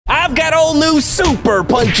I've got all new super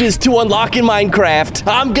punches to unlock in Minecraft.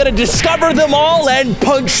 I'm gonna discover them all and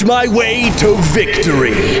punch my way to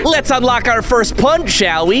victory. Let's unlock our first punch,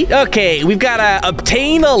 shall we? Okay, we've gotta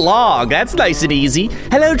obtain a log. That's nice and easy.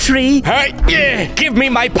 Hello, tree. Hey, yeah, give me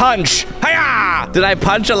my punch. Hiya! Did I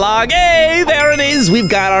punch a log? Hey, there it is. We've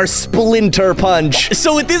got our splinter punch.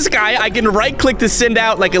 So with this guy, I can right-click to send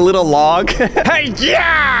out like a little log. Hey,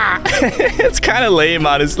 yeah! It's kind of lame,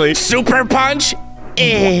 honestly. Super punch?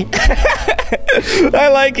 I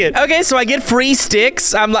like it. Okay, so I get free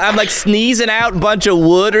sticks. I'm like sneezing out a bunch of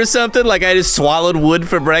wood or something. Like I just swallowed wood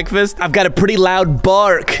for breakfast. I've got a pretty loud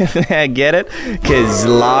bark. Get it? Cause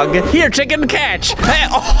log. Here, chicken catch. Hey,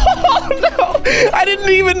 oh no! I didn't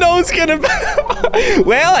even know it's gonna.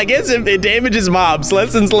 Well, I guess if it damages mobs,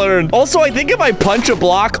 lessons learned. Also, I think if I punch a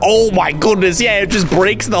block, oh my goodness, yeah, it just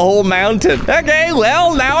breaks the whole mountain. Okay,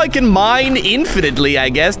 well, now I can mine infinitely, I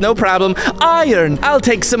guess. No problem. Iron. I'll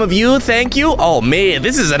take some of you, thank you. Oh man,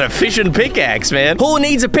 this is an efficient pickaxe, man. Who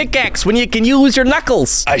needs a pickaxe when you can use your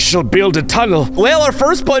knuckles? I shall build a tunnel. Well, our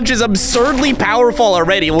first punch is absurdly powerful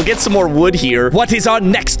already. We'll get some more wood here. What is our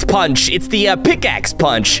next punch? It's the pickaxe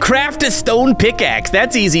punch. Craft a stone pickaxe.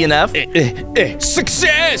 That's easy enough.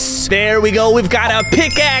 Success! There we go. We've got a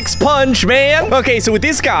pickaxe punch, man. Okay, so with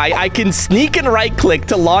this guy, I can sneak and right-click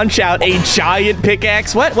to launch out a giant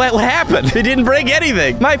pickaxe. What happened? It didn't break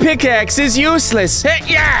anything. My pickaxe is useless.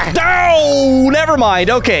 Yeah! No! Never mind.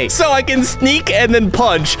 Okay, so I can sneak and then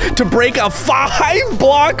punch to break a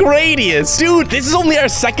 5-block radius. Dude, this is only our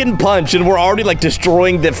second punch, and we're already, like,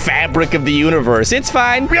 destroying the fabric of the universe. It's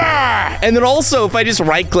fine. Yeah! And then also, if I just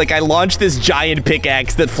right-click, I launch this giant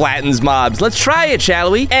pickaxe that flattens mobs. Let's try it,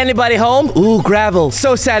 shall we? Anybody home? Ooh, gravel.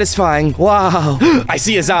 So satisfying. Wow. I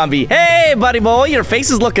see a zombie. Hey, buddy boy, your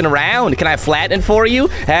face is looking around. Can I flatten it for you?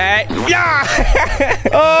 Hey. Yeah!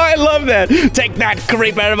 Oh, I love that. Take that,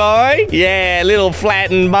 creeper boy. Yeah, little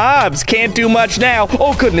flattened mobs. Can't do much now.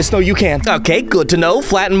 Oh, goodness, no, you can't. Okay, good to know.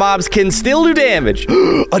 Flattened mobs can still do damage.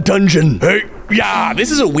 A dungeon. Hey. Yeah,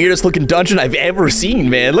 this is the weirdest looking dungeon I've ever seen,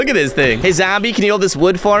 man. Look at this thing. Hey, zombie, can you hold this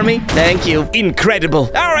wood for me? Thank you. Incredible.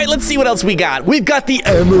 All right, let's see what else we got. We've got the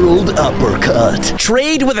emerald uppercut.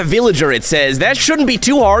 Trade with a villager, it says. That shouldn't be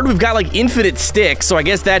too hard. We've got like infinite sticks, so I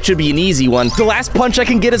guess that should be an easy one. The last punch I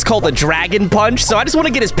can get is called the dragon punch, so I just want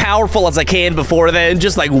to get as powerful as I can before then,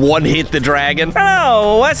 just like one-hit the dragon.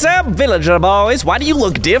 Oh, what's up, villager boys? Why do you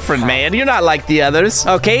look different, man? You're not like the others.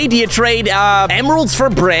 Okay, do you trade emeralds for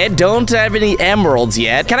bread? Don't have any emeralds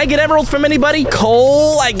yet. Can I get emeralds from anybody?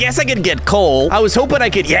 Coal? I guess I could get coal. I was hoping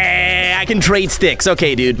I could. Yeah, I can trade sticks.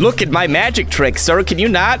 Okay, dude. Look at my magic trick, sir. Can you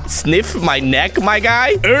not sniff my neck, my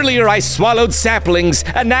guy? Earlier, I swallowed saplings,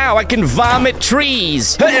 and now I can vomit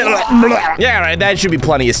trees. Yeah, all right. That should be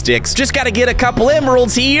plenty of sticks. Just gotta get a couple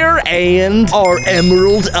emeralds here, and our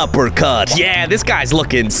emerald uppercut. Yeah, this guy's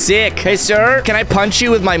looking sick. Hey, sir, can I punch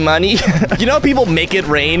you with my money? You know how people make it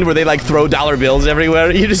rain where they, like, throw dollar bills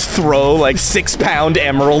everywhere? You just throw, like, 6-pound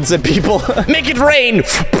emeralds at people. Make it rain.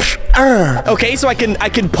 Okay, so I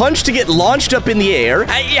can punch to get launched up in the air.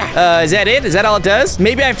 Yeah. Is that it? Is that all it does?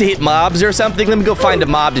 Maybe I have to hit mobs or something. Let me go find a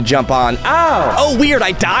mob to jump on. Oh, weird.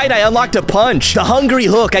 I died. I unlocked a punch. The hungry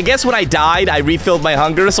hook. I guess when I died, I refilled my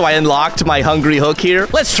hunger, so I unlocked my hungry hook here.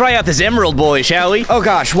 Let's try out this emerald boy, shall we? Oh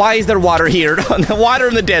gosh, why is there water here? Water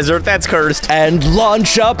in the desert. That's cursed. And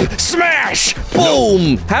launch up. Smash.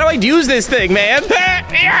 Boom. How do I use this thing, man?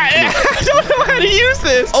 I don't know how to use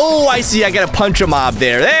this. Oh, I see. I gotta punch a mob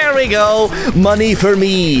there. There we go. Money for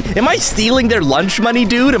me. Am I stealing their lunch money,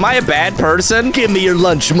 dude? Am I a bad person? Give me your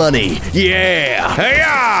lunch money. Yeah.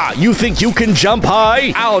 Hey-ya! You think you can jump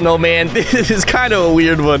high? I don't know, man. This is kind of a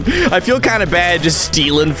weird one. I feel kind of bad just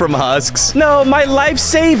stealing from husks. No, my life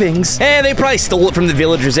savings. And they probably stole it from the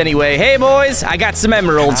villagers anyway. Hey, boys, I got some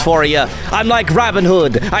emeralds for you. I'm like Robin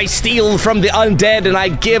Hood. I steal from the undead and I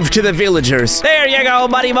give to the villagers. There you go,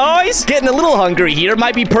 buddy boys. Getting a little hungry here.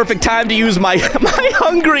 Might be perfect time to use my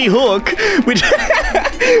hungry hook, which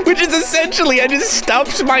is essentially I just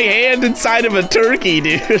stuffed my hand inside of a turkey,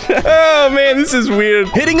 dude. Oh man, this is weird.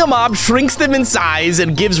 Hitting a mob shrinks them in size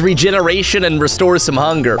and gives regeneration and restores some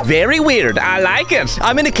hunger. Very weird. I like it.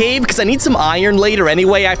 I'm in a cave because I need some iron later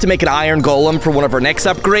anyway. I have to make an iron golem for one of our next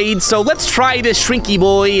upgrades. So let's try this shrinky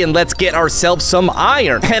boy and let's get ourselves some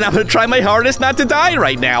iron. And I'm gonna try my hardest not to die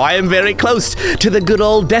right now. I am very close to the good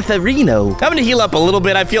old Deatharino. I'm gonna heal up a little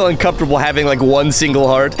bit. I feel uncomfortable having like one single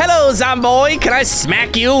heart. Hello, Zomboy. Can I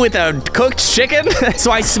smack you with a cooked chicken?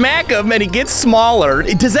 So I smack him and he gets smaller.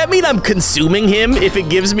 Does that mean I'm consuming him if it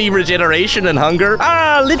gives me regeneration and hunger?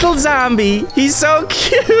 Ah, little zombie. He's so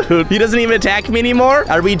cute. He doesn't even attack me anymore.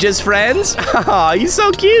 Are we just friends? Oh, he's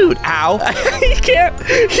so cute. Ow.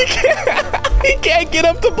 He can't get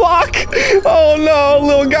up the block. Oh no,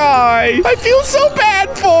 little guy. I feel so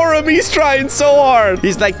bad for him. He's trying so hard.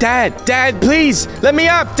 He's like, Dad, please, let me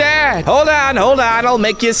up, Dad. Hold on. I'll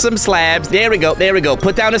make you some slabs. There we go.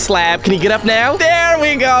 Put down a slab. Can you get up now? There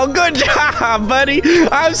we go. Good job, buddy.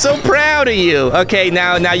 I'm so proud of you. Okay,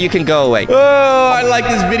 now you can go away. Oh, I like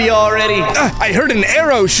this video already. I heard an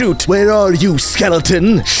arrow shoot. Where are you,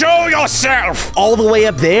 skeleton? Show yourself. All the way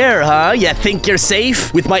up there, huh? You think you're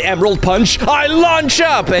safe? With my emerald punch, I launch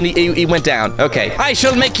up. And he went down. Okay. I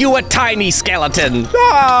shall make you a tiny skeleton.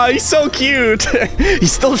 Ah, he's so cute. He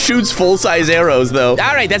still shoots full-size arrows, though.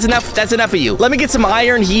 All right, that's enough of you. Let me get some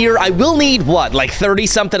iron here. I will need, what, like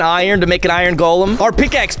 30-something iron to make an iron golem? Our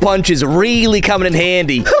pickaxe punch is really coming in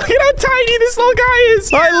handy. Look at how tiny this little guy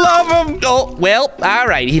is. I love him. Oh, well, all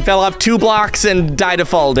right. He fell off 2 blocks and died of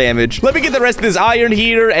fall damage. Let me get the rest of this iron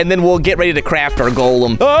here, and then we'll get ready to craft our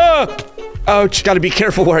golem. Ouch, gotta be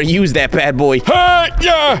careful where I use that bad boy.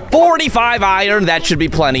 45 iron, that should be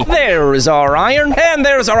plenty. There is our iron, and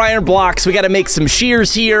there's our iron blocks. We gotta make some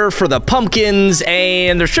shears here for the pumpkins,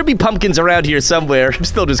 and there should be pumpkins around here somewhere. I'm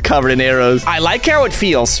still just covered in arrows. I like how it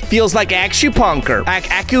feels. Feels like acupuncture.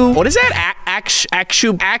 What is that?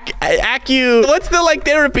 What's the, like,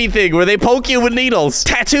 therapy thing where they poke you with needles?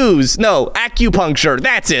 Tattoos. No, acupuncture.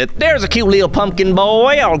 That's it. There's a cute little pumpkin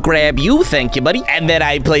boy. I'll grab you. Thank you, buddy. And then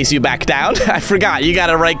I place you back down. I forgot. You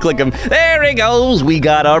gotta right-click him. There he goes. We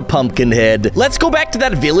got our pumpkin head. Let's go back to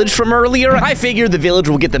that village from earlier. I figure the village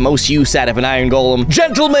will get the most use out of an iron golem.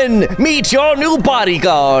 Gentlemen, meet your new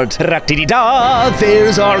bodyguard. Ra-dee-dee-da.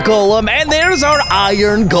 There's our golem, and there's our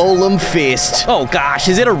iron golem fist. Oh gosh,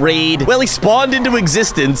 is it a raid? Well, he spawned into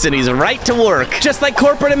existence, and he's right to work. Just like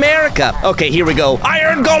corporate America. Okay, here we go.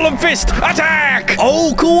 Iron golem fist, attack!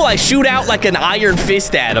 Oh, cool. I shoot out like an iron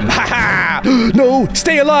fist at him. Ha-ha! No,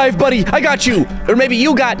 stay alive, buddy. I got you. Or maybe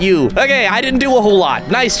you got you. Okay, I didn't do a whole lot.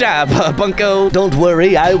 Nice job, Bunko. Don't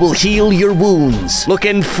worry, I will heal your wounds.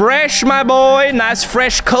 Looking fresh, my boy. Nice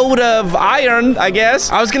fresh coat of iron, I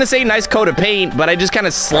guess. I was gonna say nice coat of paint, but I just kind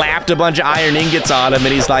of slapped a bunch of iron ingots on him,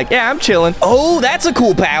 and he's like, yeah, I'm chilling. Oh, that's a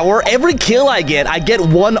cool power. Every kill I get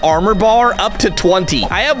 1 armor bar up to 20.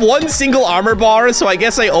 I have 1 single armor bar, so I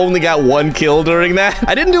guess I only got 1 kill during that.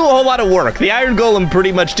 I didn't do a whole lot of work. The iron golem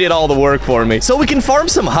pretty much did all the work for me. So we can farm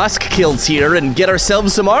some husk kills here and get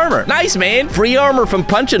ourselves some armor. Nice, man. Free armor from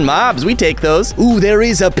punching mobs. We take those. Ooh, there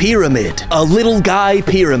is a pyramid. A little guy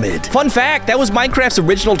pyramid. Fun fact, that was Minecraft's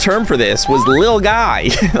original term for this, was little guy.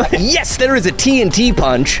 Yes, there is a TNT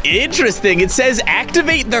punch. Interesting. It says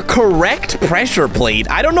activate the correct pressure plate.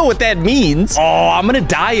 I don't know what that means. Oh, I'm gonna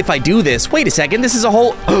die if I do this. Wait a second. This is a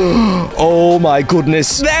whole... Oh my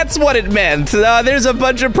goodness. That's what it meant. There's a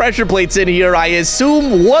bunch of pressure plates in here. I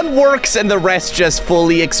assume one works and the rest just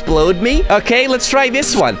fully explode me. Okay, let's try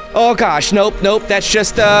this one. Oh gosh, nope. That's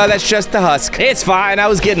just the husk. It's fine. I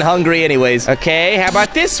was getting hungry anyways. Okay, how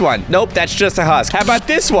about this one? Nope, that's just a husk. How about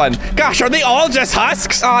this one? Gosh, are they all just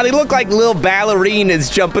husks? Oh, they look like little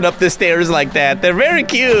ballerinas jumping up the stairs like that. They're very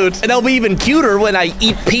cute. And they'll be even cuter when I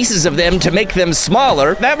eat pieces of them to make them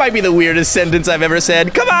smaller. That might be the weirdest sentence I've ever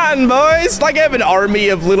said. Come on, boys. Like I have an army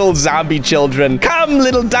of little zombie children. Come,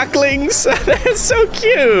 little ducklings. That's so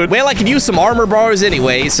cute. Well, I could use some armor bars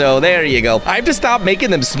anyway, so there you go. I have to stop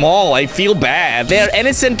making them small. I feel bad. They're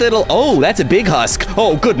innocent little... Oh, that's a big husk.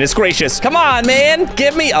 Oh, goodness gracious. Come on, man.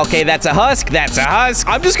 Give me... Okay, that's a husk. That's a husk.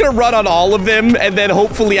 I'm just gonna run on all of them, and then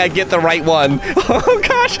hopefully I get the right one. Oh,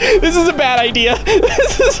 gosh. This is a bad idea.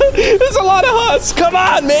 This is a lot of husks. Come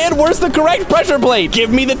on, man. Where's the correct pressure plate?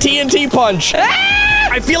 Give me the TNT punch. Ah!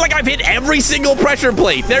 I feel like I've hit every single pressure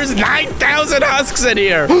plate. There's 9,000 husks in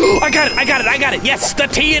here. I got it. Yes, the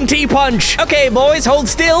TNT punch. Okay, boys, hold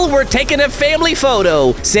still. We're taking a family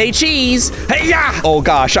photo. Say cheese. Hey-ya! Oh,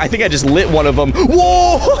 gosh, I think I just lit one of them.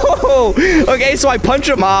 Whoa! Okay, so I punch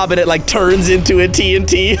a mob, and it, like, turns into a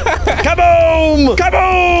TNT. Kaboom!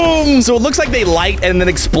 Kaboom! So it looks like they light and then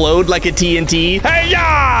explode like a TNT.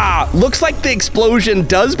 Hey-ya! Looks like the explosion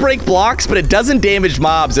does break blocks, but it doesn't damage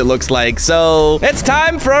mobs, it looks like. So it's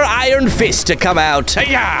time for our Iron Fist to come out.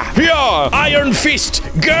 Hey-ya! Yeah! Iron Fist,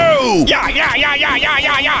 go!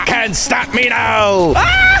 Yeah! Can't stop me now!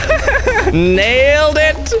 Ah! Nailed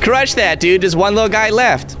it! Crush that, dude. Just one little guy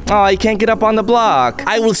left. Oh, you can't get up on the block.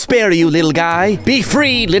 I will spare you, little guy. Be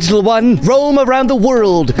free, little one. Roam around the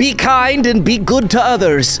world. Be kind and be good to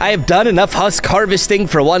others. I have done enough husk harvesting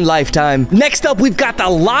for one lifetime. Next up, we've got the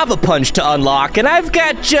lava punch to unlock, and I've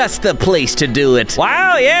got just the place to do it.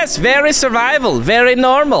 Wow, yes, very survival, very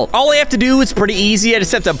normal. All I have to do is pretty easy. I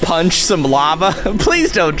just have to punch some lava.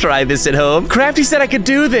 Please don't try this at home. Craftee said I could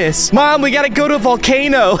do this. Mom, we gotta go to a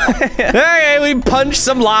volcano. Okay, we punch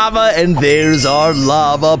some lava, and there's our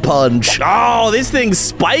lava punch. Oh, this thing's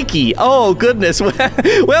spiky. Oh, goodness.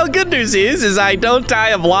 Well, good news is I don't die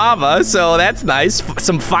of lava, so that's nice.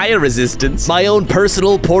 Some fire resistance. My own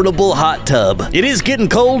personal portable hot tub. It is getting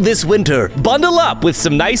cold this winter. Bundle up with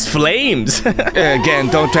some nice flames. Again,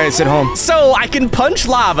 don't try this at home. So I can punch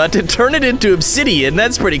lava to turn it into obsidian.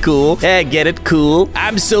 That's pretty cool. Get it? Cool.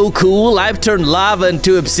 I'm so cool, I've turned lava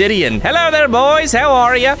into obsidian. Hello there, boys. How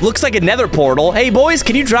are ya? Looks like a nether portal. Hey, boys,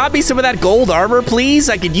 can you drop me some of that gold armor, please?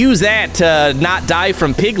 I could use that to not die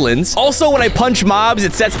from piglins. Also, when I punch mobs,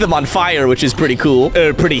 it sets them on fire, which is pretty cool.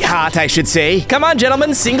 Pretty hot, I should say. Come on,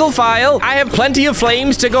 gentlemen, single file. I have plenty of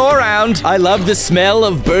flames to go around. I love the smell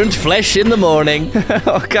of burnt flesh in the morning.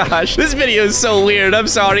 Oh, gosh. This video is so weird. I'm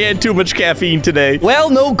sorry, I had too much caffeine today. Well,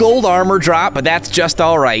 no gold armor drop, but that's just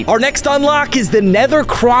all right. Our next unlock is the nether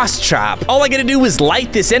cross chop. All I gotta do is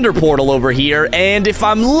light this ender portal over here, and if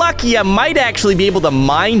I'm lucky, I might actually be able to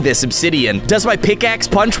mine this obsidian. Does my pickaxe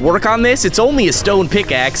punch work on this? It's only a stone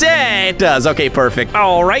pickaxe. It does. Okay, perfect.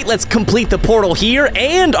 All right, let's complete the portal here,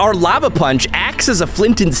 and our lava punch acts as a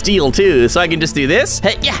flint and steel, too, so I can just do this.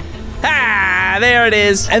 Hey, yeah. Ah, there it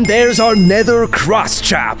is. And there's our nether cross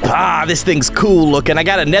chop. Ah, this thing's cool looking. I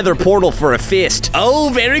got a nether portal for a fist. Oh,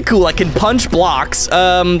 very cool. I can punch blocks.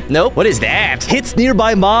 Nope. What is that? Hits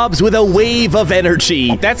nearby mobs with a wave of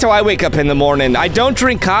energy. That's how I wake up in the morning. I don't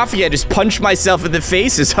drink coffee. I just punch myself in the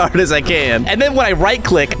face as hard as I can. And then when I right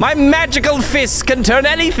click, my magical fists can turn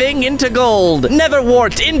anything into gold. Nether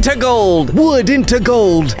wart into gold. Wood into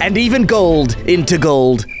gold. And even gold into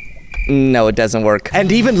gold. No, it doesn't work.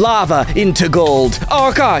 And even lava into gold.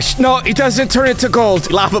 Oh gosh, no, it doesn't turn into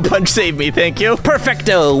gold. Lava punch saved me, thank you.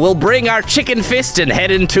 Perfecto, we'll bring our chicken fist and head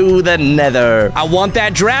into the nether. I want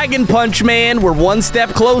that dragon punch, man. We're one step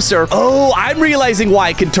closer. Oh, I'm realizing why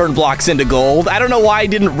I can turn blocks into gold. I don't know why I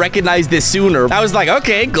didn't recognize this sooner. I was like,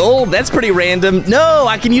 okay, gold, that's pretty random. No,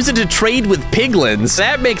 I can use it to trade with piglins.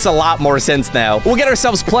 That makes a lot more sense now. We'll get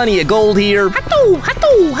ourselves plenty of gold here. Hatoo,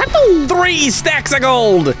 hatoo, hatoo. 3 stacks of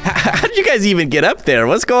gold. How did you guys even get up there?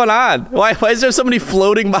 What's going on? Why is there somebody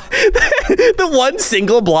floating by the one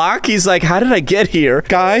single block? He's like, how did I get here?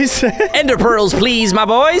 Guys? Ender pearls, please, my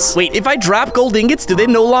boys. Wait, if I drop gold ingots, do they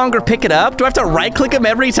no longer pick it up? Do I have to right-click them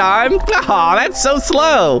every time? Aw, that's so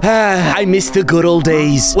slow. I miss the good old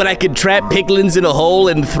days when I could trap piglins in a hole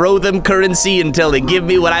and throw them currency until they give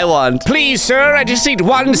me what I want. Please, sir, I just need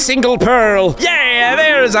 1 single pearl. Yeah,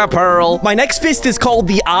 there's a pearl. My next fist is called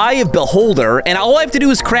the Eye of Beholder, and all I have to do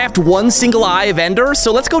is craft 1 single Eye of Ender,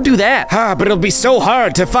 so let's go do that. But it'll be so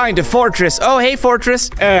hard to find a fortress. Oh, hey, fortress.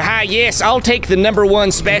 Hi, yes, I'll take the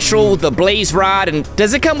 #1 special, the blaze rod, and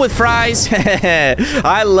does it come with fries?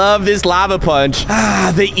 I love this lava punch.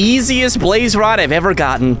 The easiest blaze rod I've ever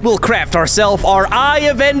gotten. We'll craft ourselves our Eye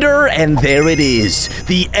of Ender, and there it is,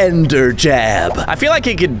 the Ender Jab. I feel like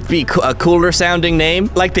it could be a cooler sounding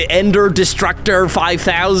name, like the Ender Destructor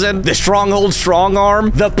 5000, the Stronghold Strong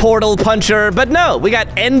Arm, the Portal Puncher, but no, we got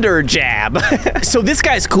Ender Jab. So this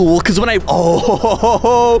guy's cool, because when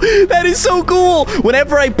oh, that is so cool.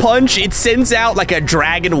 Whenever I punch, it sends out like a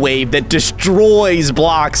dragon wave that destroys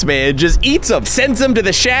blocks, man. Just eats them, sends them to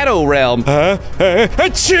the shadow realm.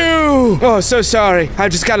 Achoo! Oh, so sorry. I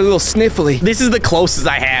just got a little sniffly. This is the closest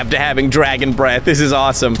I have to having dragon breath. This is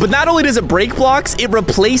awesome. But not only does it break blocks, it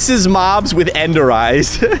replaces mobs with ender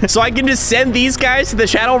eyes. So I can just send these guys to the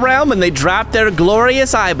shadow realm and they drop their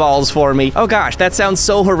glorious eyeballs for me. Oh gosh, that sounds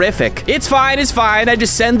so horrific. It's fine, it's fine. I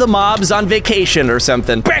just send the mobs on vacation or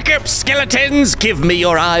something. Back up, skeletons! Give me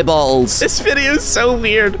your eyeballs. This video is so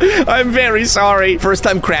weird. I'm very sorry. First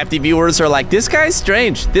time Craftee viewers are like, this guy's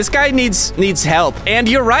strange. This guy needs help. And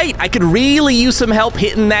you're right. I could really use some help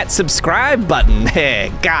hitting that subscribe button.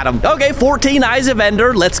 Got him. Okay, 14 Eyes of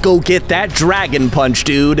Ender. Let's go get that dragon punch,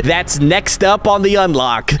 dude. That's next up on the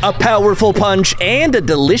unlock. A powerful punch and a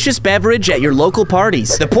delicious beverage at your local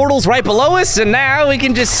parties. The portal's right below us, and now we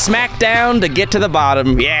can just smack down to get to the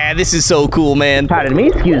bottom. Yeah, this is so cool, man. Pardon me,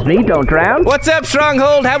 excuse me, don't drown. What's up,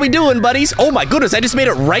 Stronghold? How we doing, buddies? Oh my goodness, I just made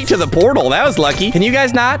it right to the portal. That was lucky. Can you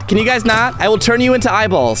guys not? Can you guys not? I will turn you into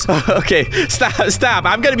eyeballs. Okay, stop.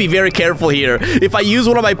 I'm gonna be very careful here. If I use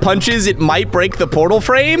one of my punches, it might break the portal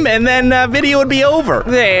frame, and then video would be over.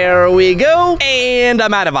 There we go. And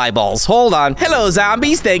I'm out of eyeballs. Hold on. Hello,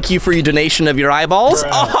 zombies. Thank you for your donation of your eyeballs.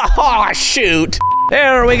 Oh, shoot.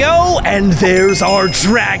 There we go, and there's our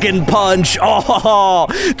dragon punch. Oh,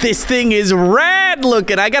 this thing is rad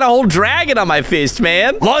looking. I got a whole dragon on my fist,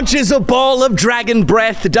 man. Launches a ball of dragon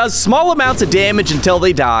breath, does small amounts of damage until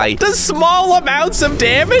they die. Does small amounts of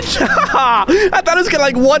damage? I thought it was gonna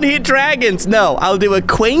like one-hit dragons. No, I'll do a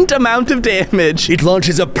quaint amount of damage. It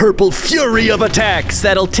launches a purple fury of attacks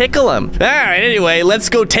that'll tickle him. All right, anyway, let's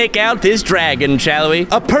go take out this dragon, shall we?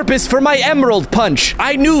 A purpose for my emerald punch.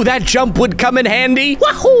 I knew that jump would come in handy.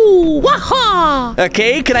 Wahoo! Waha!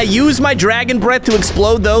 Okay, can I use my dragon breath to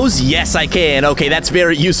explode those? Yes, I can. Okay, that's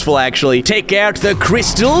very useful, actually. Take out the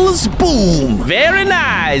crystals. Boom! Very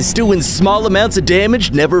nice. Doing small amounts of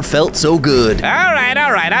damage never felt so good. All right.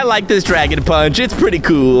 I like this dragon punch. It's pretty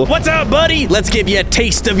cool. What's up, buddy? Let's give you a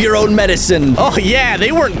taste of your own medicine. Oh, yeah,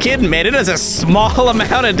 they weren't kidding, man. It does a small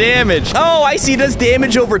amount of damage. Oh, I see. It does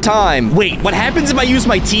damage over time. Wait, what happens if I use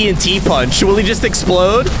my TNT punch? Will he just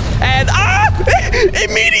explode? And,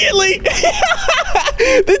 immediately!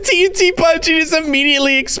 The TNT punch, he just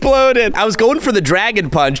immediately exploded. I was going for the dragon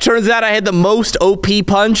punch. Turns out I had the most OP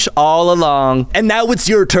punch all along. And now it's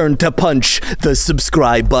your turn to punch the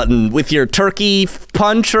subscribe button with your turkey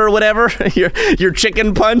punch or whatever. your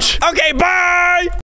chicken punch. Okay, bye!